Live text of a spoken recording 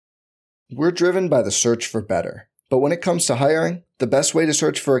We're driven by the search for better. But when it comes to hiring, the best way to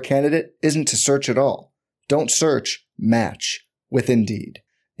search for a candidate isn't to search at all. Don't search, match with Indeed.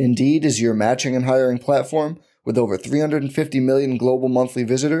 Indeed is your matching and hiring platform with over 350 million global monthly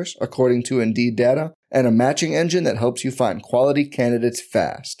visitors, according to Indeed data, and a matching engine that helps you find quality candidates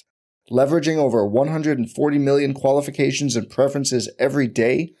fast. Leveraging over 140 million qualifications and preferences every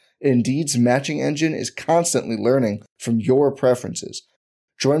day, Indeed's matching engine is constantly learning from your preferences.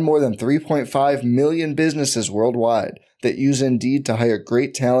 Join more than 3.5 million businesses worldwide that use Indeed to hire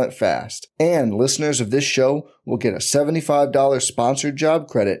great talent fast. And listeners of this show will get a $75 sponsored job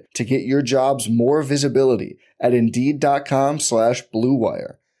credit to get your jobs more visibility at Indeed.com/Blue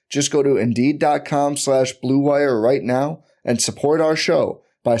Wire. Just go to Indeed.com/Blue Wire right now and support our show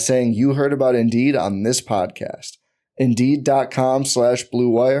by saying you heard about Indeed on this podcast. Indeed.com/Blue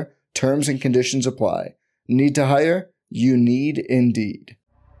Wire. Terms and conditions apply. Need to hire? You need Indeed.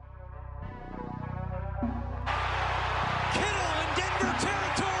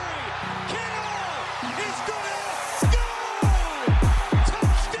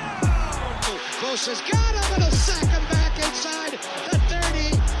 Has got him, and a sack him back inside the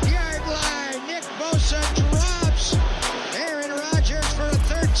 30-yard line. Nick Bosa drops Aaron Rodgers for a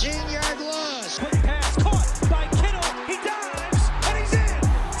 13-yard loss. Quick pass caught by Kittle. He dives, and he's in.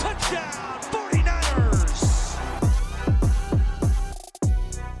 Touchdown, 49ers.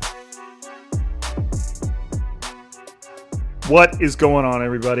 What is going on,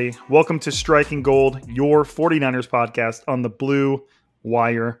 everybody? Welcome to Striking Gold, your 49ers podcast on the Blue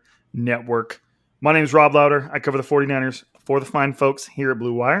Wire Network. My name is Rob Lauder. I cover the 49ers for the fine folks here at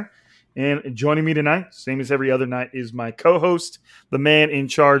Blue Wire. And joining me tonight, same as every other night, is my co-host, the man in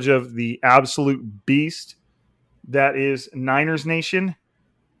charge of the absolute beast that is Niners Nation,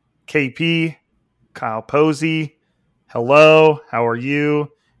 KP, Kyle Posey. Hello, how are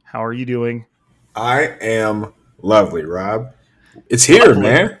you? How are you doing? I am lovely, Rob. It's here,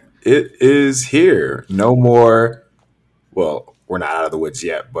 man. It is here. No more, well, we're not out of the woods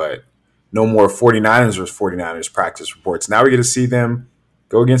yet, but no more 49ers versus 49ers practice reports. Now we get to see them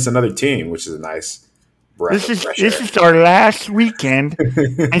go against another team, which is a nice breath of fresh air. This is our last weekend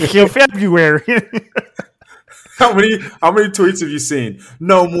until February. How many tweets have you seen?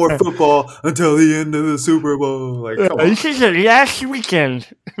 No more football until the end of the Super Bowl. Like, come on. This is the last weekend.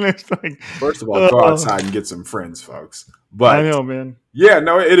 First of all, go outside and get some friends, folks. But I know, man. Yeah,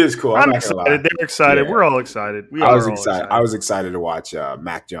 no, it is cool. I'm excited. They're excited. Yeah. We're all excited. I was excited. I was excited to watch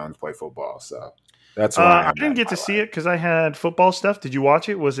Mac Jones play football. So that's why I didn't get to see it because I had football stuff. Did you watch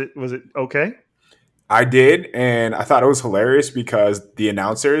it? Was it okay? I did, and I thought it was hilarious because the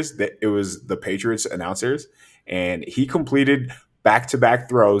announcers, it was the Patriots announcers, and he completed back-to-back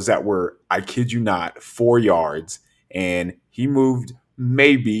throws that were, I kid you not, 4 yards, and he moved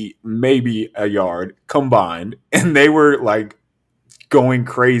maybe a yard combined, and they were like going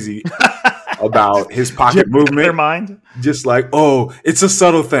crazy about his pocket movement. Their mind, just like, oh, it's the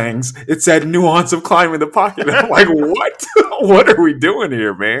subtle things. It's that nuance of climbing the pocket. I'm like, what? What are we doing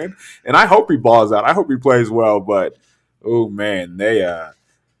here, man? And I hope he balls out. I hope he plays well. But oh man,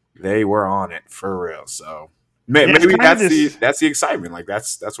 they were on it for real. So maybe that's the excitement. Like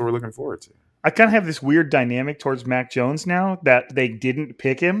that's what we're looking forward to. I kind of have this weird dynamic towards Mac Jones now that they didn't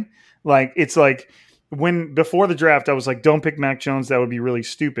pick him. Like, it's like when before the draft, I was like, don't pick Mac Jones. That would be really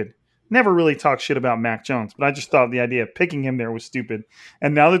stupid. Never really talked shit about Mac Jones, but I just thought the idea of picking him there was stupid.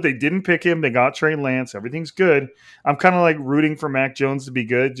 And now that they didn't pick him, they got Trey Lance. Everything's good. I'm kind of like rooting for Mac Jones to be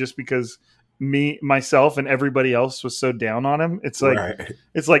good just because myself and everybody else was so down on him. It's like,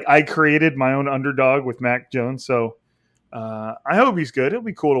 It's like I created my own underdog with Mac Jones. So, I hope he's good. It'll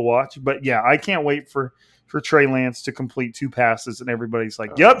be cool to watch. But yeah, I can't wait for Trey Lance to complete 2 passes and everybody's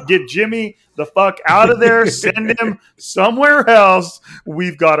like, yep, get Jimmy the fuck out of there. Send him somewhere else.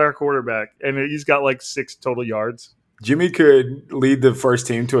 We've got our quarterback. And he's got like 6 total yards. Jimmy could lead the first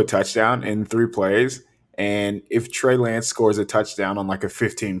team to a touchdown in 3 plays. And if Trey Lance scores a touchdown on like a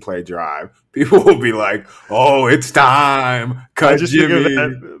 15-play drive, people will be like, oh, it's time. Cut Jimmy.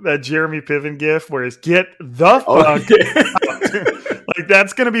 That Jeremy Piven gif where it's get the fuck out. Like,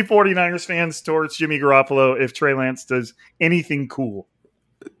 that's going to be 49ers fans towards Jimmy Garoppolo if Trey Lance does anything cool.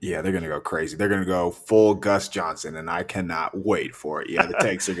 Yeah, they're going to go crazy. They're going to go full Gus Johnson, and I cannot wait for it. Yeah, the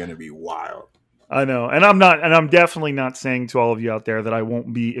takes are going to be wild. I know, and I'm definitely not saying to all of you out there that I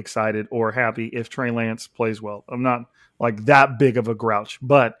won't be excited or happy if Trey Lance plays well. I'm not like that big of a grouch,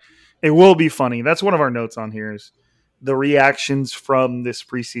 but it will be funny. That's one of our notes on here is the reactions from this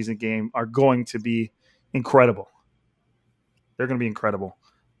preseason game are going to be incredible. They're going to be incredible.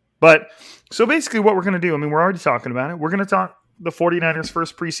 But so basically what we're going to do, I mean, we're already talking about it. We're going to talk the 49ers'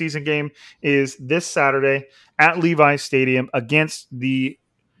 first preseason game is this Saturday at Levi's Stadium against the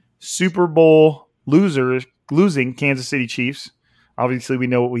Super Bowl losing Kansas City Chiefs. Obviously, we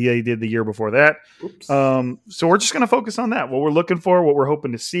know what we did the year before that. So we're just going to focus on that, what we're looking for, what we're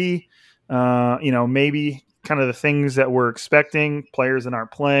hoping to see, maybe kind of the things that we're expecting, players that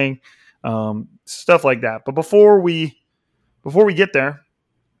aren't playing, stuff like that. But before we get there,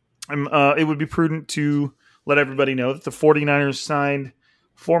 it would be prudent to let everybody know that the 49ers signed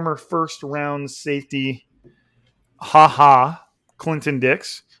former first-round safety Clinton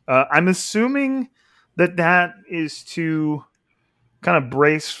Dix. I'm assuming that is to kind of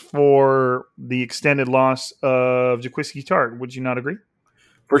brace for the extended loss of Jaquiski Tartt. Would you not agree?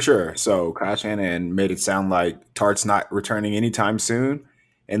 For sure. So Kyle Shanahan made it sound like Tartt's not returning anytime soon.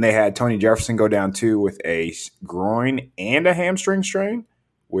 And they had Tony Jefferson go down too with a groin and a hamstring strain,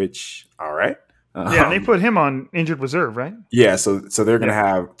 which, all right. Yeah, and they put him on injured reserve, right? Yeah, so they're going to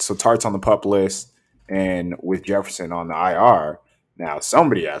have – so Tartt's on the PUP list and with Jefferson on the IR. Now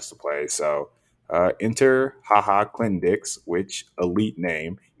somebody has to play. So enter Clinton Dix, which elite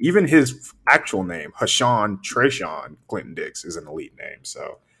name. Even his actual name, Hashawn Trayshawn Clinton Dix, is an elite name.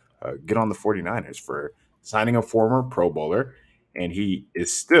 So get on the 49ers for signing a former Pro Bowler, and he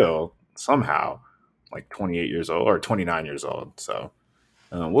is still somehow like 28 years old or 29 years old. So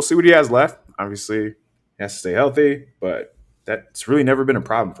we'll see what he has left. Obviously, he has to stay healthy, but that's really never been a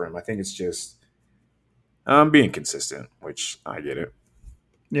problem for him. I think it's just being consistent, which I get it.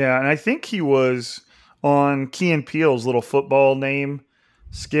 Yeah, and I think he was on Key and Peele's little football name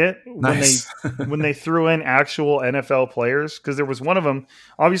skit when they threw in actual NFL players, because there was one of them.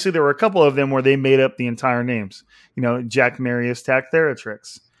 Obviously, there were a couple of them where they made up the entire names. Jack Marius Tack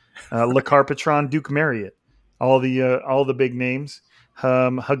Theratrix, LeCarpetron Duke Marriott, all the big names.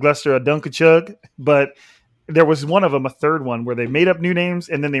 Huglester Adunkachug, but there was one of them, a third one, where they made up new names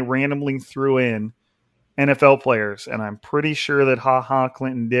and then they randomly threw in NFL players, and I'm pretty sure that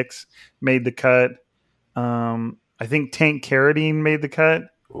Clinton Dix made the cut. I think Tank Carradine made the cut.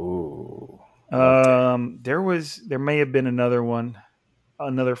 Ooh. There may have been another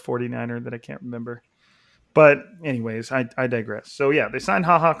 49er that I can't remember. But anyways, I digress. So yeah, they signed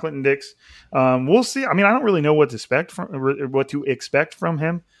Clinton Dix. We'll see. I mean, I don't really know what to expect from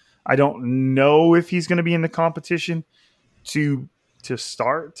him. I don't know if he's going to be in the competition to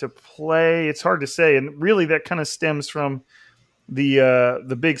start, to play. It's hard to say, and really that kind of stems from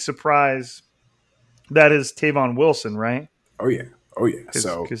the big surprise that is Tavon Wilson, right? Oh yeah.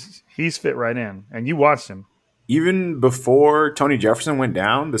 So because he's fit right in, and you watched him. Even before Tony Jefferson went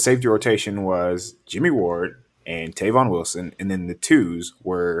down, the safety rotation was Jimmy Ward and Tavon Wilson, and then the twos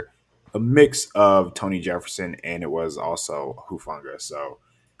were a mix of Tony Jefferson, and it was also Hufanga. So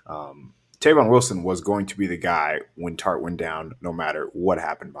Tavon Wilson was going to be the guy when Tartt went down, no matter what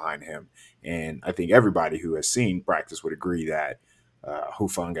happened behind him. And I think everybody who has seen practice would agree that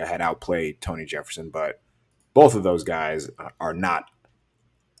Hufanga had outplayed Tony Jefferson, but both of those guys are not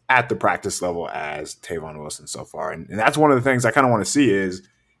at the practice level as Tavon Wilson so far. And that's one of the things I kind of want to see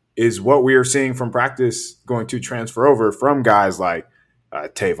is what we are seeing from practice going to transfer over from guys like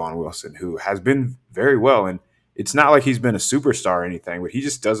Tavon Wilson, who has been very well. And it's not like he's been a superstar or anything, but he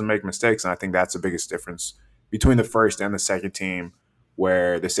just doesn't make mistakes. And I think that's the biggest difference between the first and the second team,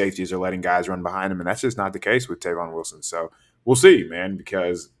 where the safeties are letting guys run behind him. And that's just not the case with Tavon Wilson. So we'll see, man,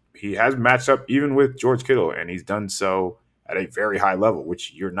 because he has matched up even with George Kittle, and he's done so at a very high level,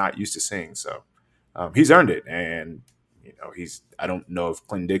 which you're not used to seeing. So he's earned it. And, I don't know if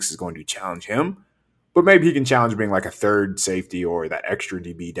Clinton Dix is going to challenge him, but maybe he can challenge being like a third safety or that extra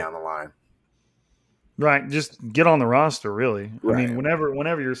DB down the line. Right. Just get on the roster, really. Right. I mean,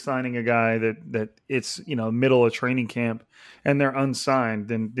 whenever you're signing a guy that it's, middle of training camp and they're unsigned,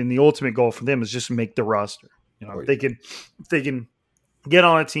 then the ultimate goal for them is just make the roster. If they can get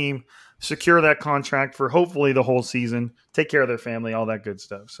on a team, secure that contract for hopefully the whole season, take care of their family, all that good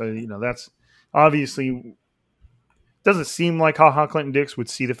stuff. So, that's obviously doesn't seem like Clinton Dix would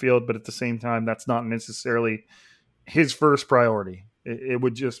see the field, but at the same time, that's not necessarily his first priority. It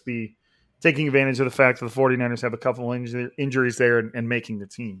would just be taking advantage of the fact that the 49ers have a couple injuries there and making the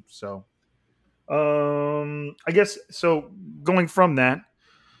team. So, I guess, so going from that,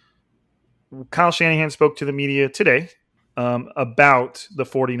 Kyle Shanahan spoke to the media today about the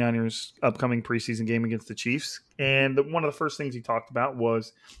 49ers' upcoming preseason game against the Chiefs. And one of the first things he talked about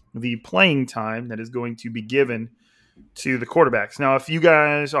was the playing time that is going to be given to the quarterbacks. Now, if you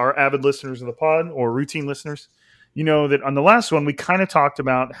guys are avid listeners of the pod or routine listeners, you know that on the last one, we kind of talked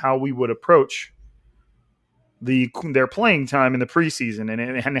about how we would approach their playing time in the preseason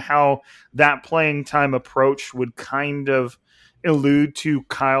and how that playing time approach would kind of allude to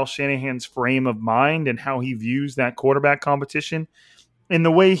Kyle Shanahan's frame of mind and how he views that quarterback competition. And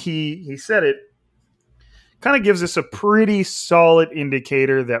the way he said it kind of gives us a pretty solid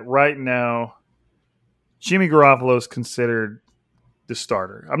indicator that right now Jimmy Garoppolo is considered the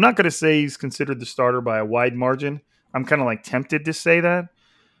starter. I'm not going to say he's considered the starter by a wide margin. I'm kind of like tempted to say that.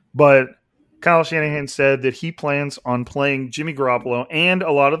 But Kyle Shanahan said that he plans on playing Jimmy Garoppolo and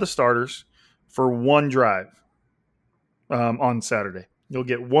a lot of the starters for one drive on Saturday. You'll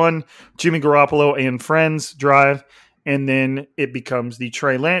get one Jimmy Garoppolo and friends drive, and then it becomes the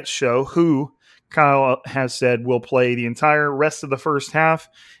Trey Lance show, who Kyle has said will play the entire rest of the first half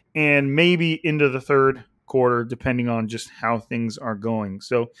and maybe into the third quarter, depending on just how things are going.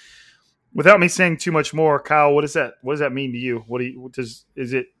 So without me saying too much more, Kyle, what does that mean to you? Is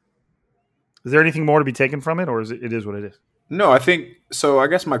there anything more to be taken from it, or is it is what it is? No, I think so. I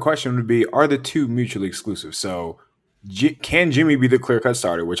guess my question would be, are the two mutually exclusive? So can Jimmy be the clear-cut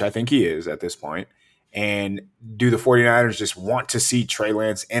starter, which I think he is at this point? And do the 49ers just want to see Trey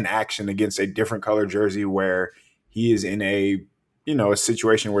Lance in action against a different color jersey where he is in a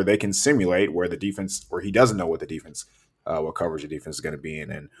situation where they can simulate where he doesn't know what the defense, what coverage the defense is going to be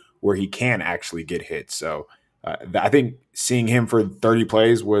in, and where he can actually get hit. So I think seeing him for 30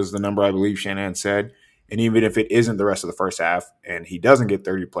 plays was the number I believe Shanahan said. And even if it isn't the rest of the first half and he doesn't get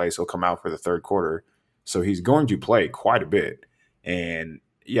 30 plays, he'll come out for the third quarter. So he's going to play quite a bit. And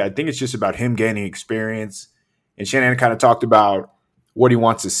yeah, I think it's just about him gaining experience. And Shanahan kind of talked about what he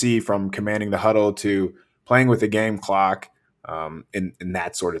wants to see from commanding the huddle to playing with the game clock, and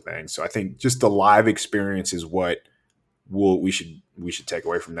that sort of thing. So I think just the live experience is what we should take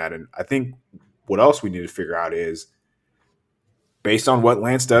away from that. And I think what else we need to figure out is, based on what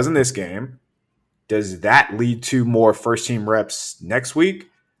Lance does in this game, does that lead to more first-team reps next week,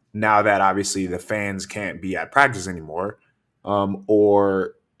 now that obviously the fans can't be at practice anymore?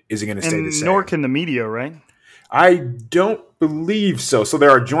 Or is it going to stay the same? Nor can the media, right? I don't believe so. So there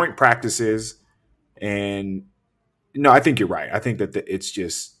are joint practices, and no, I think you're right. I think that it's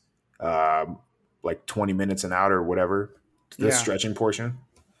just like 20 minutes and out or whatever, the stretching portion.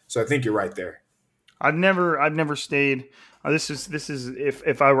 So I think you're right there. I've never stayed. This is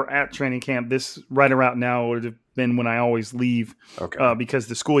if I were at training camp, this right around now would have been when I always leave, because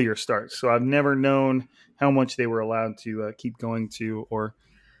the school year starts. So I've never known how much they were allowed to keep going to,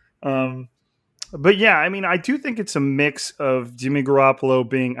 but yeah, I mean, I do think it's a mix of Jimmy Garoppolo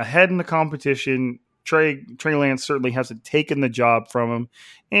being ahead in the competition. Trey Lance certainly hasn't taken the job from him,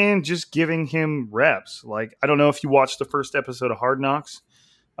 and just giving him reps. Like, I don't know if you watched the first episode of Hard Knocks.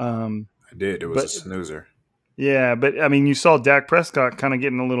 I did. It was a snoozer. Yeah, but I mean, you saw Dak Prescott kind of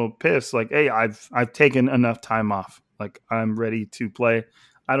getting a little pissed. Like, hey, I've taken enough time off. Like, I'm ready to play.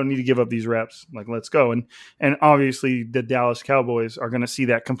 I don't need to give up these reps. Like, let's go. And obviously, the Dallas Cowboys are going to see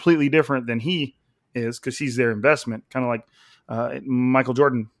that completely different than he is, because he's their investment. Kind of like Michael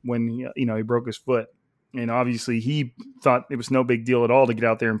Jordan when he broke his foot. And obviously, he thought it was no big deal at all to get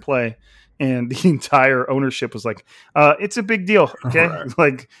out there and play. And the entire ownership was like, it's a big deal, okay? Right.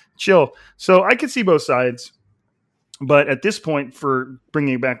 Like, chill. So I could see both sides. But at this point, for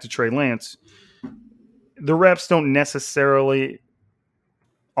bringing it back to Trey Lance, the reps don't necessarily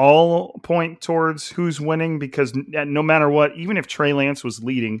all point towards who's winning, because no matter what, even if Trey Lance was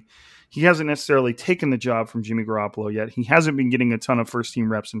leading, he hasn't necessarily taken the job from Jimmy Garoppolo yet. He hasn't been getting a ton of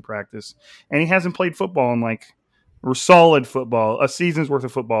first-team reps in practice. And he hasn't played football in solid football, a season's worth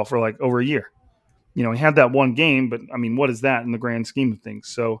of football for over a year. He had that one game, but I mean, what is that in the grand scheme of things?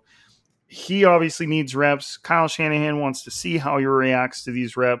 So he obviously needs reps. Kyle Shanahan wants to see how he reacts to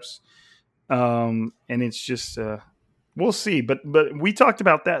these reps. And it's just, we'll see. But we talked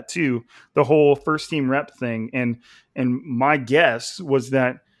about that too, the whole first-team rep thing. And my guess was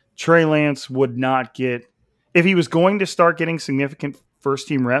that Trey Lance would not get, if he was going to start getting significant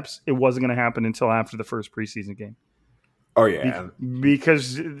first-team reps, it wasn't going to happen until after the first preseason game. Oh, yeah.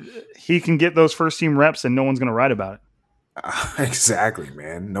 Because he can get those first-team reps and no one's going to write about it. Exactly,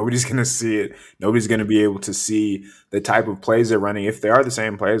 man. Nobody's going to see it. Nobody's going to be able to see the type of plays they're running, if they are the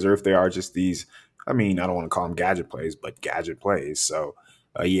same plays or if they are just these, I mean, I don't want to call them gadget plays, but gadget plays. So,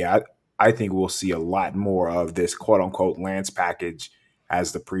 I think we'll see a lot more of this quote-unquote Lance package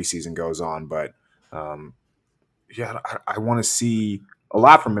as the preseason goes on. But, I want to see a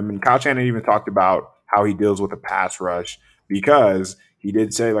lot from him. And Kyle Shanahan even talked about how he deals with a pass rush, because he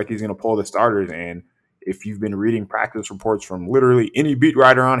did say he's going to pull the starters. And if you've been reading practice reports from literally any beat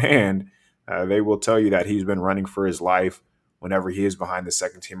writer on hand, they will tell you that he's been running for his life whenever he is behind the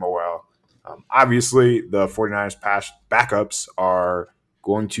second-team OL. Obviously, the 49ers pass backups are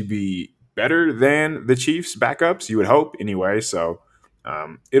going to be better than the Chiefs backups. You would hope anyway. So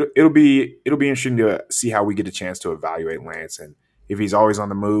it'll be interesting to see how we get a chance to evaluate Lance and if he's always on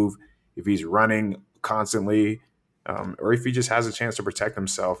the move, if he's running constantly, or if he just has a chance to protect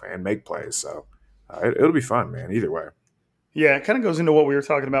himself and make plays. So it'll be fun, man. Either way. Yeah, it kind of goes into what we were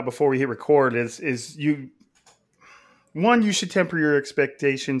talking about before we hit record. Is you should temper your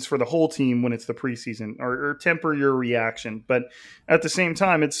expectations for the whole team when it's the preseason, or temper your reaction. But at the same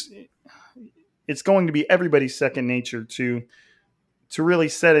time, it's going to be everybody's second nature to really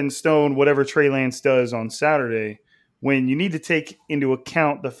set in stone whatever Trey Lance does on Saturday, when you need to take into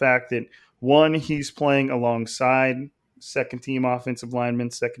account the fact that, one, he's playing alongside second-team offensive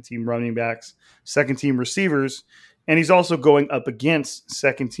linemen, second-team running backs, second-team receivers, and he's also going up against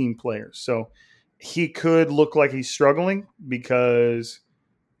second-team players. So he could look like he's struggling because,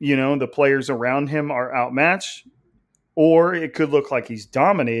 the players around him are outmatched, or it could look like he's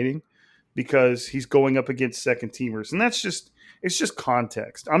dominating because he's going up against second-teamers. And it's just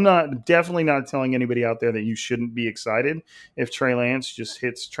context. I'm definitely not telling anybody out there that you shouldn't be excited if Trey Lance just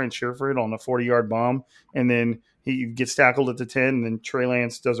hits Trent Sherford on a 40-yard bomb and then he gets tackled at the 10 and then Trey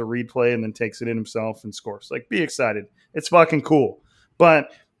Lance does a read play and then takes it in himself and scores. Like, be excited. It's fucking cool.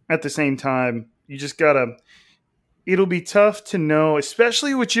 But at the same time, you just gotta – it'll be tough to know,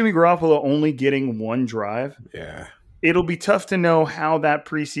 especially with Jimmy Garoppolo only getting one drive. Yeah. It'll be tough to know how that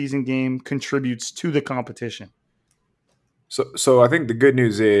preseason game contributes to the competition. So I think the good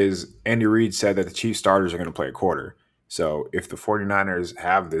news is Andy Reid said that the Chiefs starters are going to play a quarter. So if the 49ers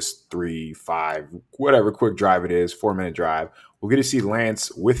have this 3-5, whatever quick drive it is, 4-minute drive, we'll get to see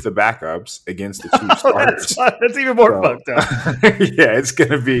Lance with the backups against the Chiefs starters. That's even more fucked up. Yeah, it's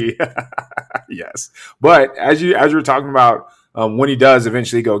going to be – yes. But as you were talking about, when he does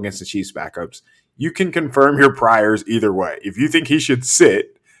eventually go against the Chiefs backups, you can confirm your priors either way. If you think he should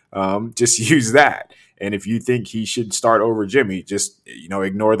sit, just use that. And if you think he should start over Jimmy, just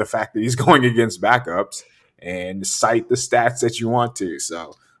ignore the fact that he's going against backups and cite the stats that you want to.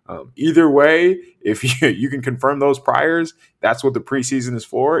 So either way, if you can confirm those priors, that's what the preseason is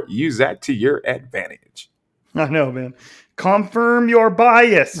for. Use that to your advantage. I know, man. Confirm your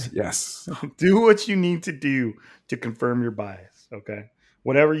bias. Yes. Do what you need to do to confirm your bias. Okay.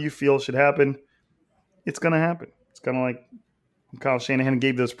 Whatever you feel should happen, it's going to happen. It's kind of like Kyle Shanahan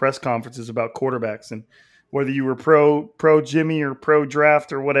gave those press conferences about quarterbacks, and whether you were pro Jimmy or pro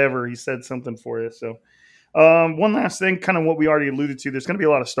draft or whatever, he said something for you. So one last thing, kind of what we already alluded to, there's going to be a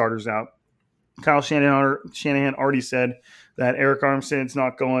lot of starters out. Kyle Shanahan already said that Eric Armstead's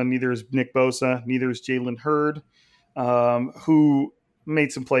not going, neither is Nick Bosa, neither is Jalen Hurd, who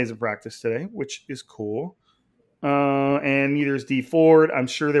made some plays in practice today, which is cool. And neither is Dee Ford. I'm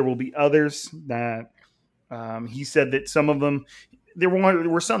sure there will be others that he said that some of them, there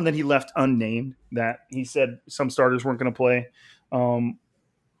were some that he left unnamed that he said some starters weren't going to play,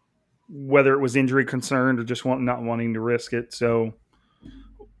 whether it was injury concerned or just not wanting to risk it. So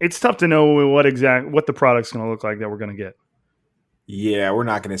it's tough to know what the product's going to look like that we're going to get. Yeah, we're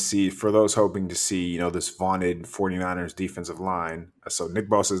not going to see, for those hoping to see, this vaunted 49ers defensive line. So Nick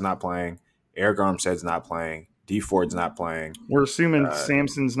Bosa's not playing. Eric Armstead's not playing. Dee Ford's not playing. We're assuming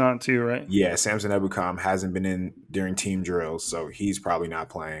Samson's not too, right? Yeah, Samson Ebukam hasn't been in during team drills, so he's probably not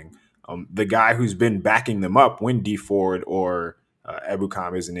playing. The guy who's been backing them up when Dee Ford or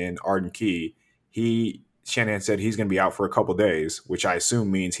Ebukam isn't in, Arden Key, Shanahan said he's going to be out for a couple days, which I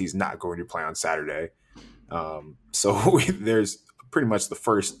assume means he's not going to play on Saturday. So there's pretty much the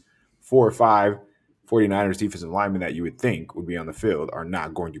first 4 or 5 49ers defensive linemen that you would think would be on the field are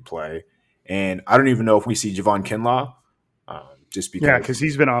not going to play. And I don't even know if we see Javon Kinlaw, just because. Yeah, because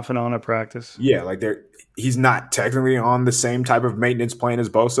he's been off and on at practice. Yeah, he's not technically on the same type of maintenance plan as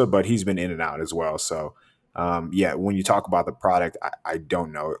Bosa, but he's been in and out as well. So, when you talk about the product, I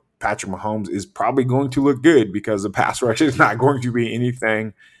don't know. Patrick Mahomes is probably going to look good because the pass rush is not going to be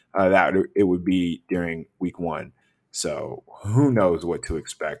anything that it would be during week 1. So who knows what to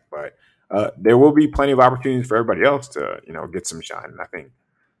expect, but there will be plenty of opportunities for everybody else to, get some shine. And I think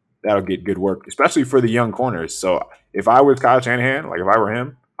that'll get good work, especially for the young corners. So if I was Kyle Shanahan, if I were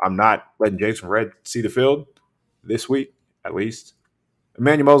him, I'm not letting Jason Red see the field this week, at least.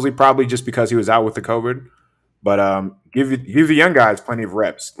 Emmanuel Mosley, probably just because he was out with the COVID. But give the young guys plenty of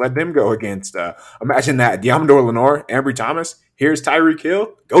reps. Let them go against, imagine that, Diamador Lenore, Ambry Thomas. Here's Tyreek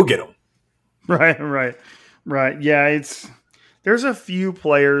Hill. Go get him. Right. Yeah, there's a few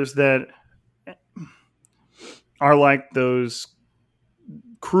players that are like those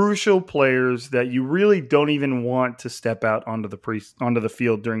crucial players that you really don't even want to step out onto the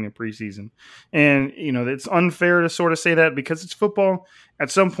field during the preseason. And it's unfair to sort of say that because it's football. At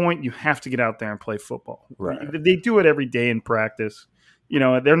some point, you have to get out there and play football. Right. They do it every day in practice.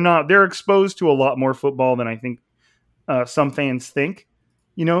 They're exposed to a lot more football than I think some fans think.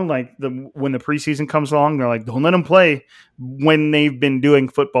 When the preseason comes along, they're like, don't let them play when they've been doing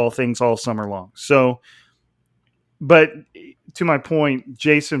football things all summer long. So, but to my point,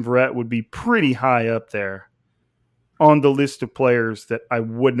 Jason Verrett would be pretty high up there on the list of players that I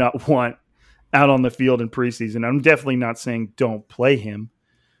would not want out on the field in preseason. I'm definitely not saying don't play him,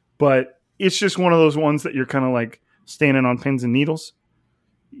 but it's just one of those ones that you're kind of like standing on pins and needles.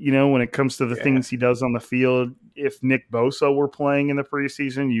 When it comes to the things he does on the field. If Nick Bosa were playing in the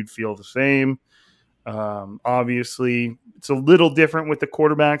preseason, you'd feel the same. Obviously, it's a little different with the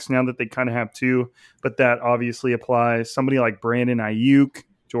quarterbacks now that they kind of have two, but that obviously applies. Somebody like Brandon Ayuk,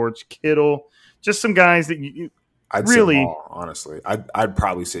 George Kittle, just some guys that I'd really, say them all, honestly. I'd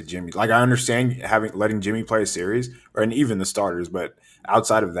probably say Jimmy. Like, I understand letting Jimmy play a series, and even the starters, but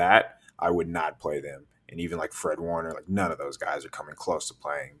outside of that, I would not play them. And even like Fred Warner, like none of those guys are coming close to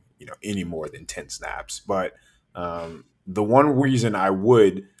playing, any more than 10 snaps. But the one reason I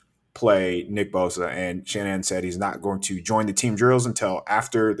would play Nick Bosa, and Shanahan said he's not going to join the team drills until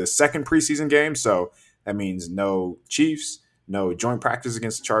after the second preseason game. So that means no Chiefs, no joint practice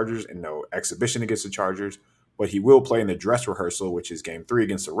against the Chargers, and no exhibition against the Chargers. But he will play in the dress rehearsal, which is game 3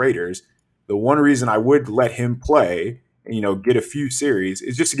 against the Raiders. The one reason I would let him play, get a few series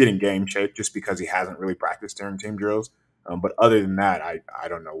is just to get in game shape, just because he hasn't really practiced during team drills. But other than that, I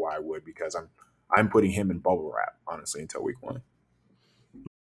don't know why I would, because I'm putting him in bubble wrap, honestly, until week 1.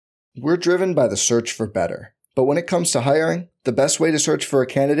 We're driven by the search for better. But when it comes to hiring, the best way to search for a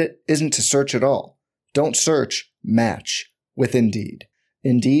candidate isn't to search at all. Don't search, match with Indeed.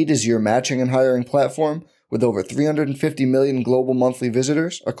 Indeed is your matching and hiring platform with over 350 million global monthly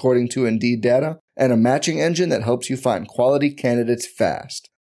visitors, according to Indeed data, and a matching engine that helps you find quality candidates fast.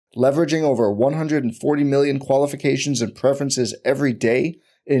 Leveraging over 140 million qualifications and preferences every day,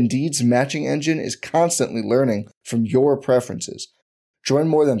 Indeed's matching engine is constantly learning from your preferences. Join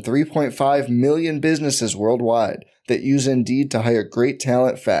more than 3.5 million businesses worldwide that use Indeed to hire great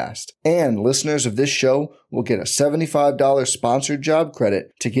talent fast. And listeners of this show will get a $75 sponsored job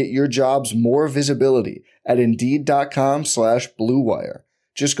credit to get your jobs more visibility at Indeed.com/Blue Wire.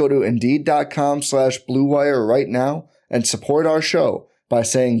 Just go to Indeed.com/Blue Wire right now and support our show by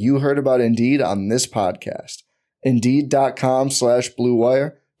saying you heard about Indeed on this podcast. Indeed.com/Blue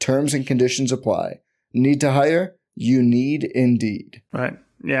Wire. Terms and conditions apply. Need to hire? You need Indeed. Right.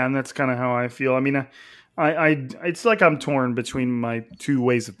 Yeah, and that's kind of how I feel. I mean, I it's like I'm torn between my two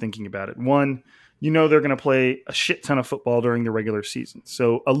ways of thinking about it. One, they're going to play a shit ton of football during the regular season,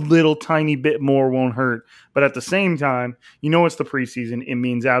 so a little tiny bit more won't hurt. But at the same time, it's the preseason. It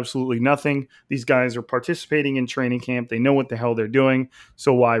means absolutely nothing. These guys are participating in training camp. They know what the hell they're doing,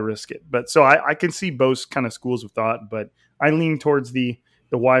 so why risk it? But so I can see both kind of schools of thought, but I lean towards the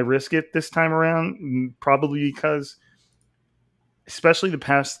why risk it this time around, probably because especially the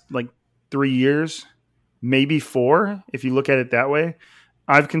past 3 years, maybe 4, if you look at it that way,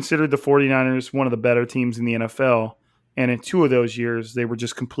 I've considered the 49ers one of the better teams in the NFL. And in 2 of those years, they were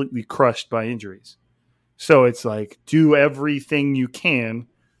just completely crushed by injuries. So it's like, do everything you can,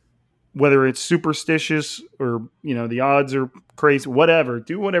 whether it's superstitious or, the odds are crazy, whatever,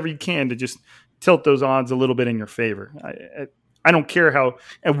 do whatever you can to just tilt those odds a little bit in your favor. I don't care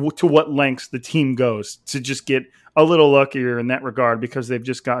to what lengths the team goes to just get a little luckier in that regard, because they've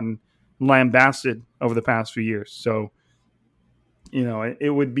just gotten lambasted over the past few years. So, I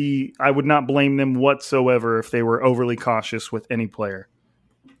would not blame them whatsoever if they were overly cautious with any player.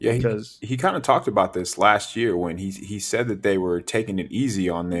 Yeah, he kind of talked about this last year when he said that they were taking it easy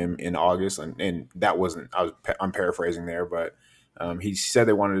on them in August, and that wasn't, I'm paraphrasing there, but he said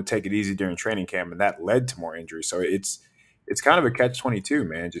they wanted to take it easy during training camp, and that led to more injuries. So it's kind of a catch-22,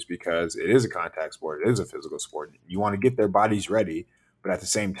 man, just because it is a contact sport. It is a physical sport. You want to get their bodies ready, but at the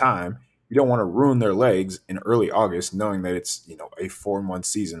same time, you don't want to ruin their legs in early August knowing that it's, a 4-month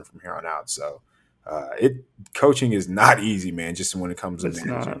season from here on out. So coaching is not easy, man, just when it comes to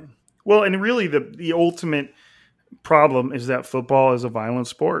managing. Well, and really the ultimate problem is that football is a violent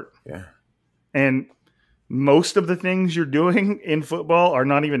sport. Yeah. And most of the things you're doing in football are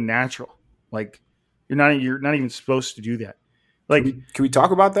not even natural. Like, you're not even supposed to do that. Like, can we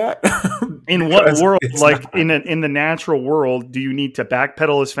talk about that? in what world, like in the natural world, do you need to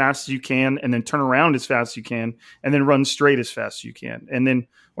backpedal as fast as you can and then turn around as fast as you can and then run straight as fast as you can? And then,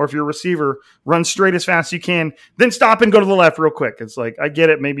 or if you're a receiver, run straight as fast as you can, then stop and go to the left real quick. It's like, I get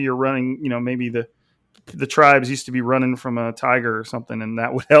it. Maybe you're running, maybe the tribes used to be running from a tiger or something and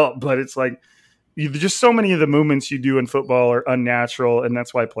that would help. But it's like, just so many of the movements you do in football are unnatural. And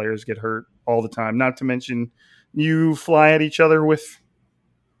that's why players get hurt all the time. Not to mention you fly at each other with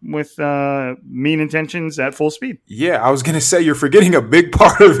mean intentions at full speed. Yeah, I was going to say you're forgetting a big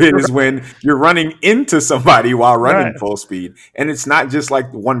part of it is when you're running into somebody while running full speed. And it's not just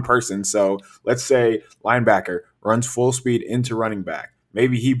like one person. So let's say linebacker runs full speed into running back.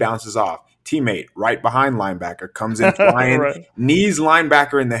 Maybe he bounces off. Teammate right behind linebacker comes in flying, knees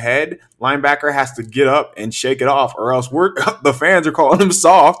linebacker in the head. Linebacker has to get up and shake it off, or else the fans are calling him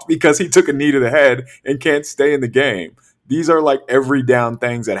soft because he took a knee to the head and can't stay in the game. These are like every down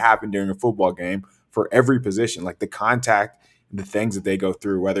things that happen during a football game for every position, like the contact and the things that they go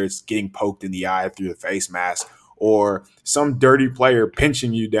through, whether it's getting poked in the eye through the face mask or some dirty player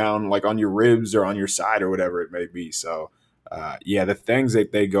pinching you down like on your ribs or on your side or whatever it may be. So, the things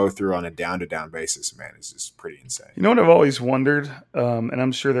that they go through on a down-to-down basis, man, is just pretty insane. You know what I've always wondered, and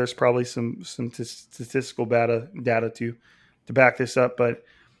I'm sure there's probably some statistical data to back this up, but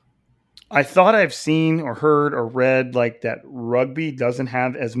I thought I've seen or heard or read like that rugby doesn't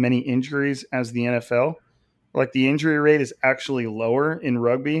have as many injuries as the NFL. Like the injury rate is actually lower in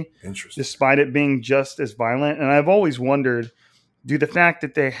rugby, despite it being just as violent. And I've always wondered, do the fact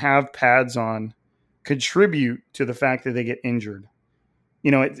that they have pads on contribute to the fact that they get injured?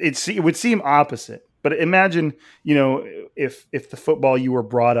 It would seem opposite. But imagine, if the football you were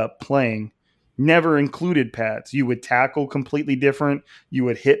brought up playing never included pads, you would tackle completely different. You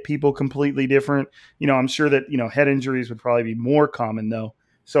would hit people completely different. I'm sure that, head injuries would probably be more common though.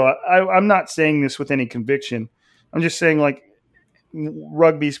 So I'm not saying this with any conviction. I'm just saying like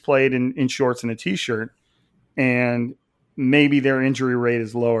rugby's played in shorts and a t-shirt and maybe their injury rate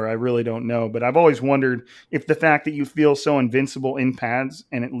is lower. I really don't know. But I've always wondered if the fact that you feel so invincible in pads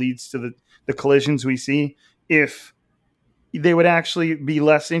and it leads to the collisions we see, if they would actually be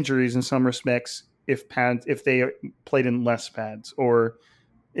less injuries in some respects if they played in less pads, or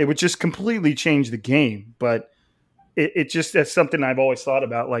it would just completely change the game. But it just, that's something I've always thought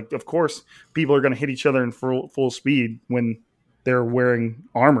about. Like, of course, people are going to hit each other in full speed when they're wearing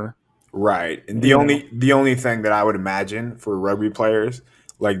armor. Right. And the only thing that I would imagine for rugby players,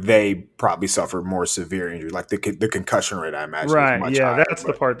 like they probably suffer more severe injury, like the concussion rate, I imagine. Right. Is much yeah. higher, That's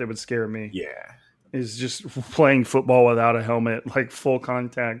the part that would scare me. Yeah. Is just playing football without a helmet, like full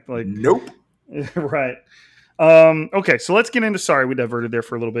contact. Like, nope. Right. Okay. So let's get into, sorry, we diverted there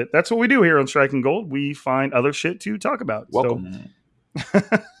for a little bit. That's what we do here on Striking Gold. We find other shit to talk about. Welcome.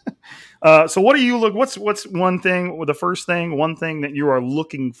 So what do you look? What's one thing, or the first thing, one thing that you are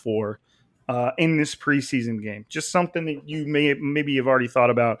looking for in this preseason game? Just something that you maybe you've already thought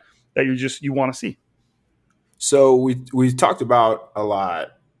about that you want to see. So we talked about a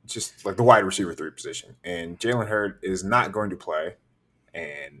lot, just like the wide receiver 3 position, and Jalen Hurd is not going to play,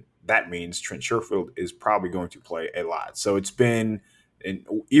 and that means Trent Sherfield is probably going to play a lot. So it's been. And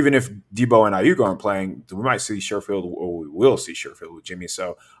even if Debo and Ayuk aren't playing, we might see Sherfield, or we will see Sherfield with Jimmy.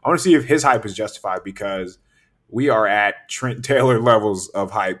 So I want to see if his hype is justified, because we are at Trent Taylor levels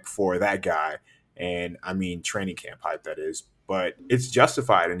of hype for that guy. And I mean, training camp hype, that is. But it's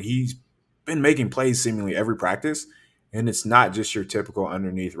justified. And he's been making plays seemingly every practice. And it's not just your typical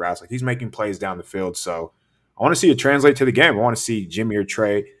underneath routes. Like, he's making plays down the field. So I want to see it translate to the game. I want to see Jimmy or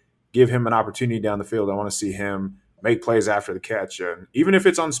Trey give him an opportunity down the field. I want to see him make plays after the catch. And even if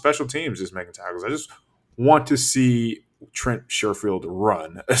it's on special teams, just making tackles. I just want to see Trent Sherfield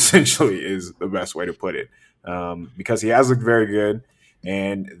run, essentially, is the best way to put it. Because he has looked very good,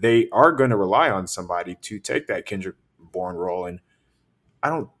 and they are going to rely on somebody to take that Kendrick Bourne role. And I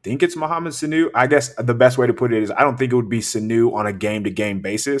don't think it's Mohamed Sanu. I guess the best way to put it is I don't think it would be Sanu on a game-to-game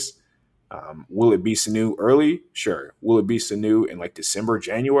basis. Will it be Sanu early? Sure. Will it be Sanu in like December,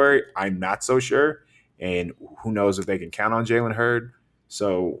 January? I'm not so sure. And who knows if they can count on Jalen Hurd.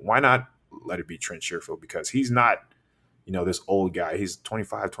 So why not let it be Trent Sherfield? Because he's not, this old guy. He's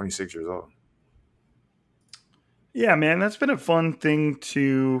 25, 26 years old. Yeah, man, that's been a fun thing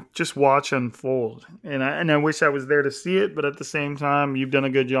to just watch unfold. And I wish I was there to see it, but at the same time, you've done a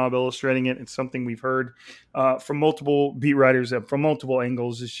good job illustrating it. It's something we've heard from multiple beat writers from multiple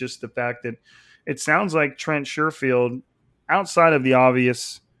angles. It's just the fact that it sounds like Trent Sherfield, outside of the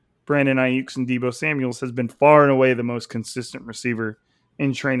obvious Brandon Ayuk and Debo Samuels, has been far and away the most consistent receiver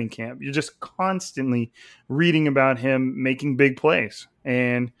in training camp. You're just constantly reading about him making big plays.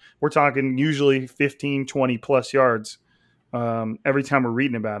 And we're talking usually 15, 20 plus yards every time we're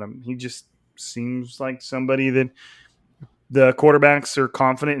reading about him. He just seems like somebody that the quarterbacks are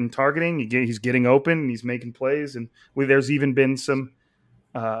confident in targeting. He's getting open and he's making plays. And there's even been some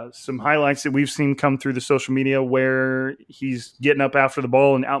highlights that we've seen come through the social media where he's getting up after the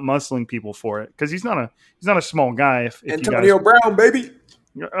ball and out muscling people for it, because he's not a small guy. If Antonio Brown, baby.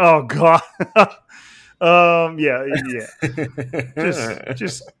 Oh God. Yeah.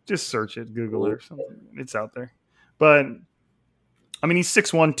 just search it, Google it or something. It's out there. But I mean, he's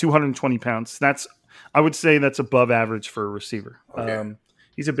 6'1", 220 pounds. I would say that's above average for a receiver. Okay.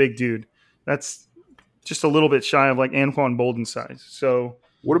 He's a big dude. That's just a little bit shy of like Anquan Bolden's size. So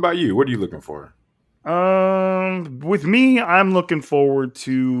what about you? What are you looking for? With me, I'm looking forward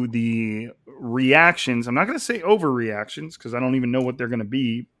to the reactions. I'm not going to say overreactions because I don't even know what they're going to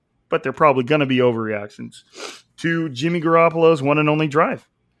be, but they're probably going to be overreactions to Jimmy Garoppolo's one and only drive.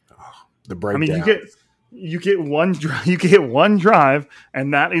 The breakdown. I mean, you get one drive,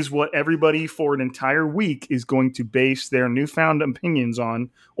 and that is what everybody for an entire week is going to base their newfound opinions on,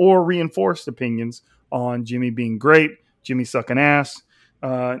 or reinforced opinions on Jimmy being great, Jimmy sucking ass.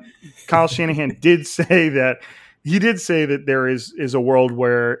 Kyle Shanahan did say that there is a world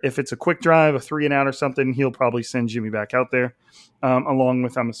where if it's a quick drive, a 3-and-out or something, he'll probably send Jimmy back out there, along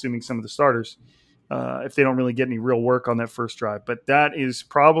with, I'm assuming, some of the starters, if they don't really get any real work on that first drive. But that is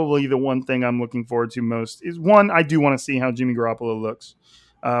probably the one thing I'm looking forward to most. Is one, I do want to see how Jimmy Garoppolo looks,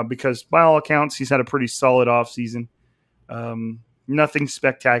 because by all accounts, he's had a pretty solid offseason. Nothing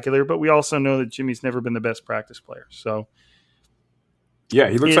spectacular, but we also know that Jimmy's never been the best practice player. So, yeah,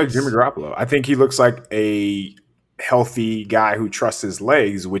 he looks like Jimmy Garoppolo. I think he looks like a healthy guy who trusts his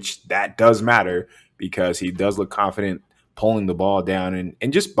legs, which that does matter because he does look confident pulling the ball down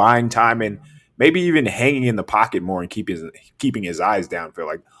and just buying time and maybe even hanging in the pocket more and keeping his eyes down. I feel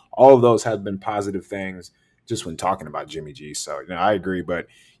like all of those have been positive things just when talking about Jimmy G. So, I agree, but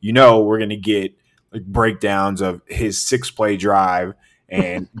we're going to get like breakdowns of his 6-play drive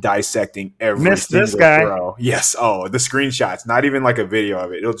and dissecting every single throw. Yes. Oh, the screenshots, not even like a video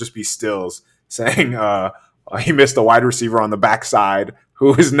of it. It'll just be stills saying he missed a wide receiver on the backside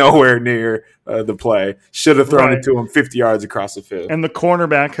who is nowhere near the play. Should have thrown it to him 50 yards across the field. And the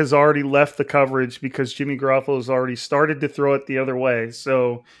cornerback has already left the coverage because Jimmy Garoppolo has already started to throw it the other way.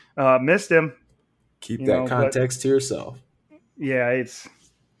 So missed him. Keep that context to yourself. Yeah, it's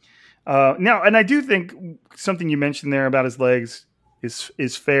now, and I do think something you mentioned there about his legs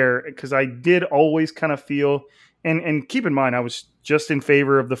is fair, because I did always kind of feel, and keep in mind, I was just in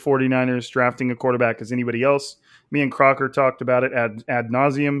favor of the 49ers drafting a quarterback as anybody else. Me and Crocker talked about it ad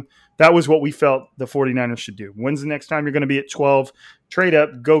nauseum. That was what we felt the 49ers should do. When's the next time you're going to be at 12? Trade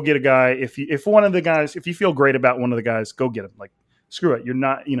up, go get a guy. If you feel great about one of the guys, go get him. Like, screw it. You're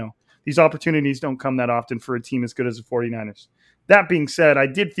not, these opportunities don't come that often for a team as good as the 49ers. That being said, I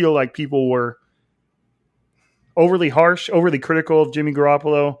did feel like people were overly harsh, overly critical of Jimmy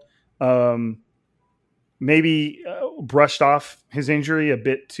Garoppolo. Maybe brushed off his injury a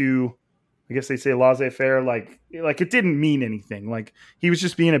bit too, I guess they say laissez-faire, like it didn't mean anything. Like, he was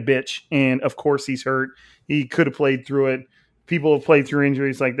just being a bitch, and of course he's hurt. He could have played through it. People have played through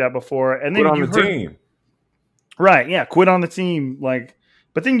injuries like that before. And then quit on the team. Right, yeah, quit on the team.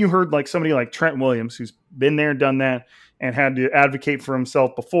 But then you heard like somebody like Trent Williams, who's been there, done that, and had to advocate for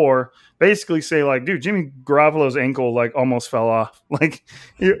himself before, basically say like, dude, Jimmy Garoppolo's ankle like almost fell off. Like,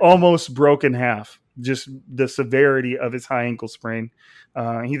 it almost broke in half. Just the severity of his high ankle sprain.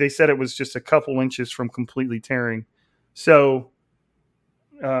 They said it was just a couple inches from completely tearing. So,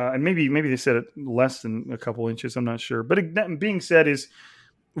 and maybe they said it less than a couple inches. I'm not sure. But that being said, is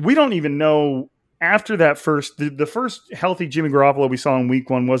we don't even know after that the first healthy Jimmy Garoppolo we saw in week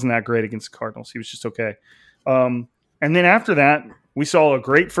 1 wasn't that great against the Cardinals. He was just okay. And then after that, we saw a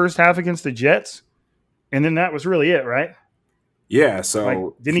great first half against the Jets, and then that was really it, right? Yeah.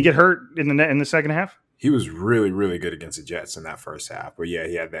 So didn't he get hurt in the second half? He was really, really good against the Jets in that first half. But yeah,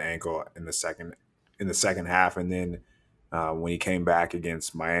 he had the ankle in the second half, and then when he came back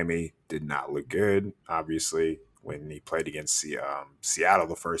against Miami, did not look good. Obviously, when he played against Seattle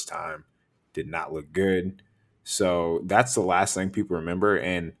the first time, did not look good. So that's the last thing people remember,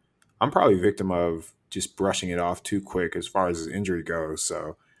 and I'm probably a victim of just brushing it off too quick as far as his injury goes.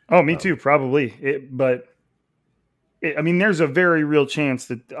 So, me too, probably. There's a very real chance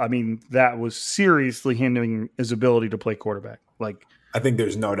that that was seriously hindering his ability to play quarterback. Like, I think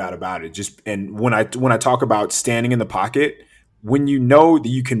there's no doubt about it. And when I talk about standing in the pocket, when you know that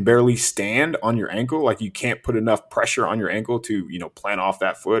you can barely stand on your ankle, like you can't put enough pressure on your ankle to, plant off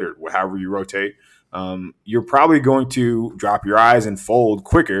that foot or however you rotate, you're probably going to drop your eyes and fold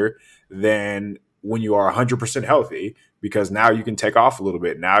quicker than when you are 100% healthy, because now you can take off a little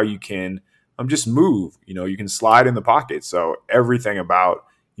bit. Now you can just move, you can slide in the pocket. So everything about,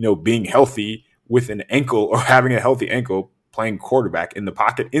 being healthy with an ankle or having a healthy ankle playing quarterback in the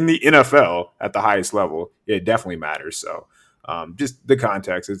pocket in the NFL at the highest level, it definitely matters. So just the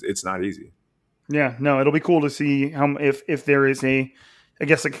context, it's not easy. Yeah, no, it'll be cool to see how if there is I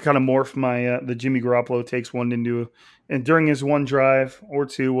guess I could kind of morph my the Jimmy Garoppolo takes one into, and during his one drive or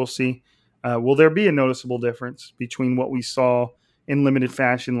two, we'll see. Will there be a noticeable difference between what we saw in limited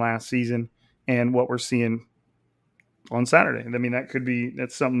fashion last season and what we're seeing on Saturday? I mean,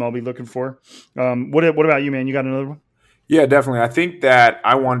 that's something I'll be looking for. What about you, man? You got another one? Yeah, definitely. I think that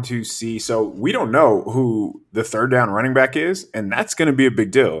I want to see. So we don't know who the third down running back is, and that's going to be a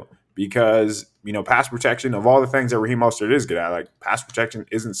big deal because, pass protection, of all the things that Raheem Mostert is good at, like pass protection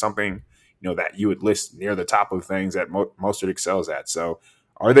isn't something, that you would list near the top of things that Mostert excels at. So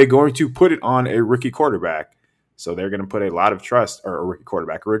are they going to put it on a rookie quarterback? So they're going to put a lot of trust, or a rookie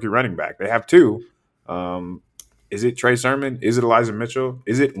quarterback, a rookie running back. They have two. Is it Trey Sermon? Is it Elijah Mitchell?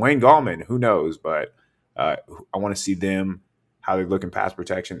 Is it Wayne Gallman? Who knows? But I want to see them, how they look in pass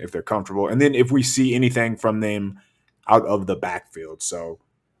protection, if they're comfortable. And then if we see anything from them out of the backfield. So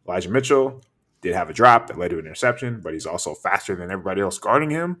Elijah Mitchell did have a drop that led to an interception, but he's also faster than everybody else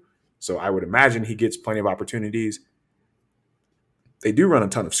guarding him. So I would imagine he gets plenty of opportunities. They do run a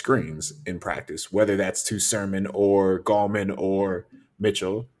ton of screens in practice, whether that's to Sermon or Gallman or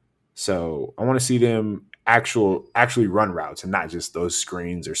Mitchell. So I want to see them actually run routes and not just those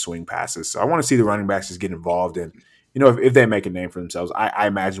screens or swing passes. So I want to see the running backs just get involved in, if they make a name for themselves. I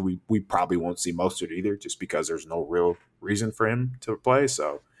imagine we probably won't see Mostert either, just because there's no real reason for him to play.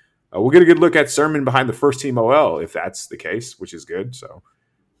 So we'll get a good look at Sermon behind the first team OL if that's the case, which is good. So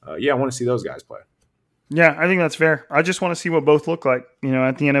I want to see those guys play. Yeah, I think that's fair. I just want to see what both look like,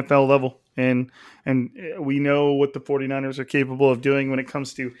 at the NFL level. And we know what the 49ers are capable of doing when it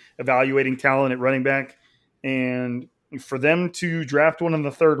comes to evaluating talent at running back. And for them to draft one in the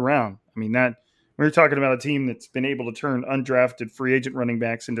third round, I mean, that we're talking about a team that's been able to turn undrafted free agent running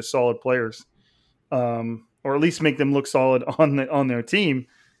backs into solid players, or at least make them look solid on their team.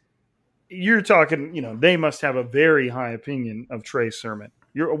 You're talking, they must have a very high opinion of Trey Sermon.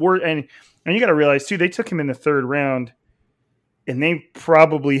 And you got to realize too, they took him in the third round, and they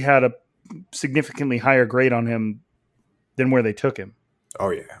probably had a significantly higher grade on him than where they took him. Oh,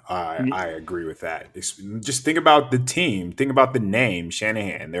 yeah. I agree with that. Just think about the team. Think about the name,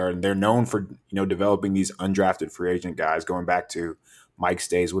 Shanahan. They're known for, developing these undrafted free agent guys, going back to Mike's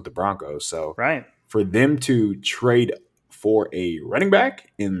days with the Broncos. So right. For them to trade for a running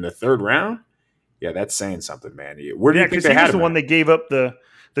back in the third round, yeah, that's saying something, man. Where do you think they had him? He was the one that gave up the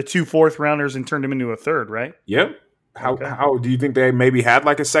 2 fourth-rounders and turned him into a third, right? Yep. How do you think they maybe had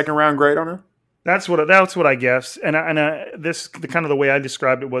like a second-round grade on him? That's what I guess. And the kind of the way I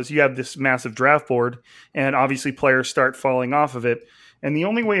described it was, you have this massive draft board, and obviously players start falling off of it. And the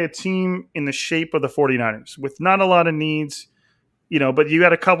only way a team in the shape of the 49ers, with not a lot of needs, but you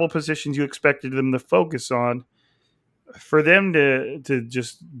had a couple positions you expected them to focus on, for them to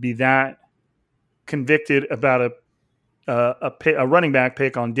just be that convicted about a running back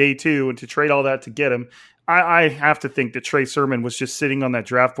pick on day 2 and to trade all that to get him, I have to think that Trey Sermon was just sitting on that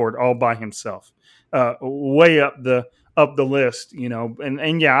draft board all by himself, way up the list,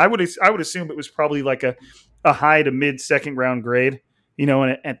 and yeah, I would assume it was probably like a high to mid second round grade,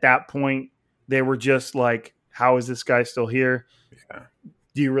 and at that point they were just like, how is this guy still here? Yeah.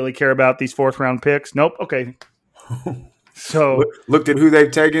 Do you really care about these 4th round picks? Nope. Okay. So looked at who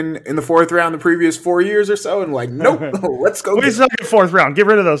they've taken in the 4th round the previous 4 years or so, and like, nope, let's go. We're talking 4th round. Get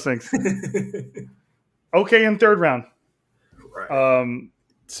rid of those things. Okay, in 3rd round. Right.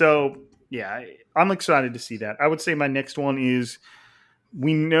 So yeah, I'm excited to see that. I would say my next one is,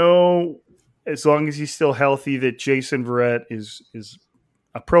 we know as long as he's still healthy that Jason Verrett is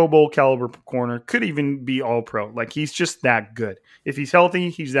a Pro Bowl caliber corner, could even be all pro. Like, he's just that good. If he's healthy,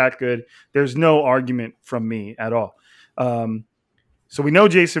 he's that good. There's no argument from me at all. So we know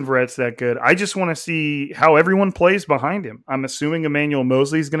Jason Verrett's that good. I just want to see how everyone plays behind him. I'm assuming Emmanuel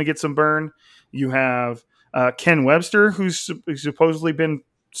Mosley is going to get some burn. You have Ken Webster, who's supposedly been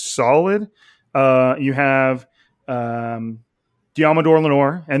solid. You have Deommodore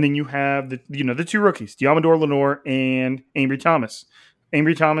Lenoir, and then you have the 2 rookies, Deommodore Lenoir and Ambry Thomas.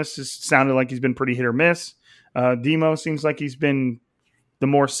 Ambry Thomas has sounded like he's been pretty hit or miss. Demo seems like he's been the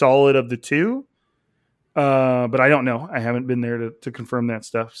more solid of the 2. But I don't know. I haven't been there to confirm that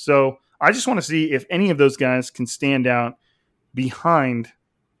stuff. So I just want to see if any of those guys can stand out behind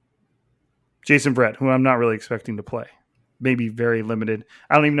Jason Verrett, who I'm not really expecting to play. Maybe very limited.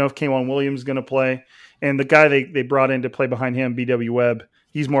 I don't even know if K'Waun Williams is going to play. And the guy they brought in to play behind him, BW Webb,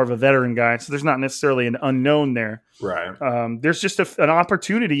 he's more of a veteran guy. So there's not necessarily an unknown there. Right. There's just an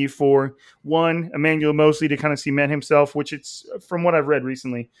opportunity for Emmanuel Moseley to kind of cement himself, which it's from what I've read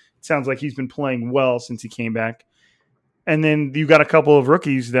recently, it sounds like he's been playing well since he came back. And then you got a couple of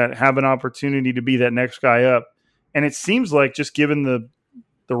rookies that have an opportunity to be that next guy up. And it seems like just given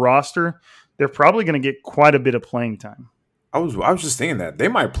the roster, they're probably going to get quite a bit of playing time. I was just thinking that they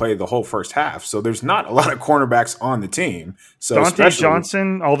might play the whole first half, so there's not a lot of cornerbacks on the team. So Dante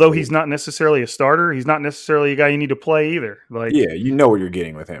Johnson, although he's not necessarily a starter, he's not necessarily a guy you need to play either. Like, yeah, you know what you're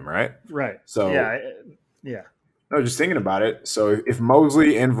getting with him, right? Right. So yeah. No, just thinking about it. So if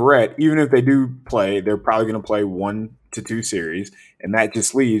Moseley and Verrett, even if they do play, they're probably going to play 1 to 2 series, and that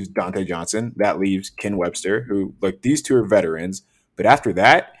just leaves Dante Johnson. That leaves Ken Webster, who like these two are veterans. But after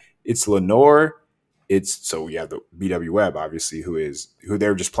that, it's Lenoir. So we have the BW Webb, obviously, who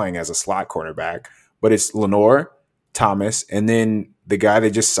they're just playing as a slot cornerback. But it's Lenoir, Thomas, and then the guy they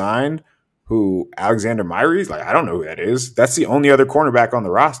just signed, who Alexander Myries, like I don't know who that is. That's the only other cornerback on the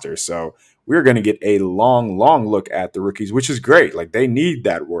roster. So we're going to get a long, long look at the rookies, which is great. Like they need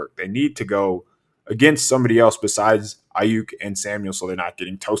that work. They need to go against somebody else besides Ayuk and Samuel, so they're not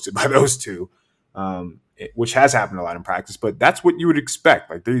getting toasted by those two, which has happened a lot in practice. But that's what you would expect.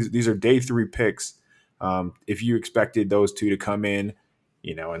 Like these are day 3 picks. If you expected those two to come in,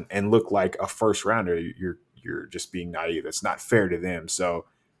 and look like a first rounder, you're just being naive. It's not fair to them. So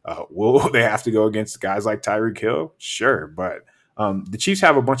will they have to go against guys like Tyreek Hill? Sure, but the Chiefs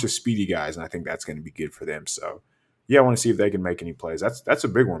have a bunch of speedy guys, and I think that's going to be good for them. So yeah, I want to see if they can make any plays. That's a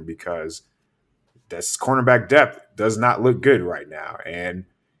big one because that's cornerback depth does not look good right now, and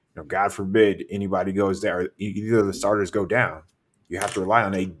God forbid anybody goes there, or either the starters go down. You have to rely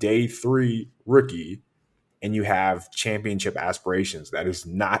on a day 3 rookie, and you have championship aspirations. That is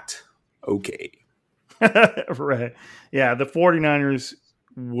not okay. Right. Yeah, the 49ers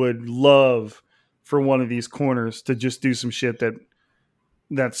would love for one of these corners to just do some shit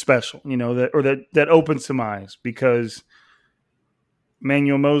that's special, that opens some eyes, because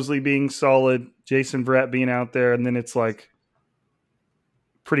Emmanuel Moseley being solid, Jason Verrett being out there, and then it's like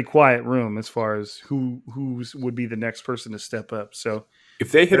pretty quiet room as far as who would be the next person to step up. So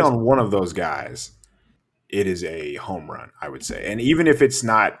if they hit on one of those guys, it is a home run, I would say. And even if it's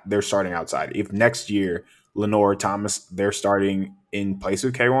not, they're starting outside. If next year, Lenoir, Thomas, they're starting in place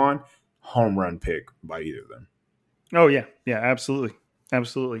of K'Waun, home run pick by either of them. Oh, yeah. Yeah, absolutely.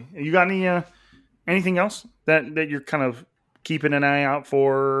 Absolutely. You got anything else that you're kind of keeping an eye out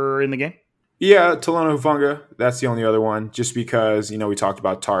for in the game? Yeah, Talanoa Hufanga. That's the only other one, just because, we talked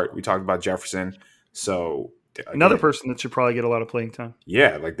about Tart. We talked about Jefferson. So another person that should probably get a lot of playing time.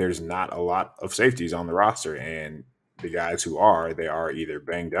 Yeah, like there's not a lot of safeties on the roster, and the guys who are, they are either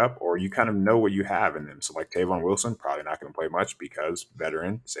banged up or you kind of know what you have in them. So like Tavon Wilson, probably not going to play much because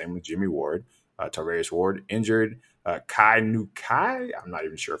veteran. Same with Jimmy Ward. Tarvarius Ward injured. Kai Nukai, I'm not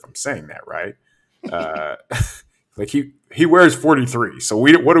even sure if I'm saying that right. Like he wears 43, so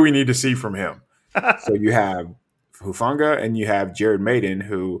what do we need to see from him? So you have Hufanga and you have Jared Maiden,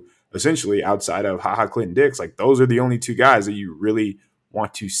 who essentially outside of HaHa Clinton Dix, like those are the only two guys that you really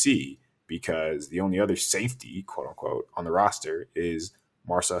want to see, because the only other safety, quote unquote, on the roster is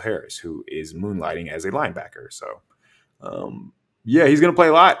Marcel Harris, who is moonlighting as a linebacker. So, yeah, he's going to play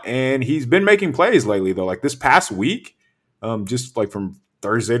a lot, and he's been making plays lately, though. Like this past week, just like from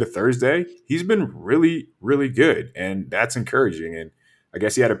Thursday to Thursday, he's been really, really good, and that's encouraging. And I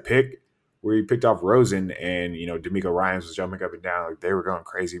guess he had a pick where he picked off Rosen, and D'Amico Ryans was jumping up and down, like they were going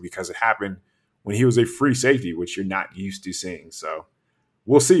crazy because it happened when he was a free safety, which you're not used to seeing. So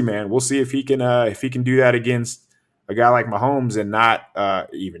we'll see, man. We'll see if he can do that against a guy like Mahomes, and not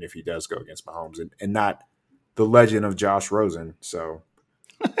even if he does go against Mahomes, and not the legend of Josh Rosen. So.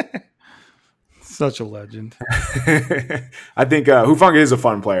 Such a legend. I think Hufanga is a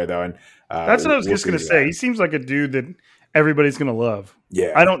fun player, though, and that's what I was just going to say. He seems like a dude that everybody's going to love.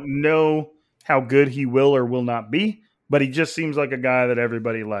 Yeah, I don't know how good he will or will not be, but he just seems like a guy that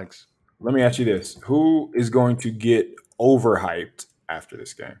everybody likes. Let me ask you this: who is going to get overhyped after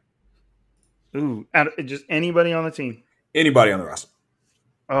this game? Ooh, just anybody on the team. Anybody on the roster.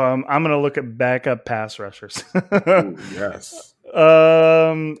 I'm going to look at backup pass rushers. Ooh, yes.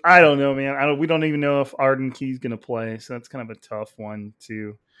 I don't know, man. We don't even know if Arden Key's going to play, so that's kind of a tough one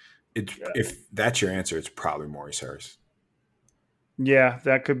too. If that's your answer, it's probably Maurice Harris. Yeah,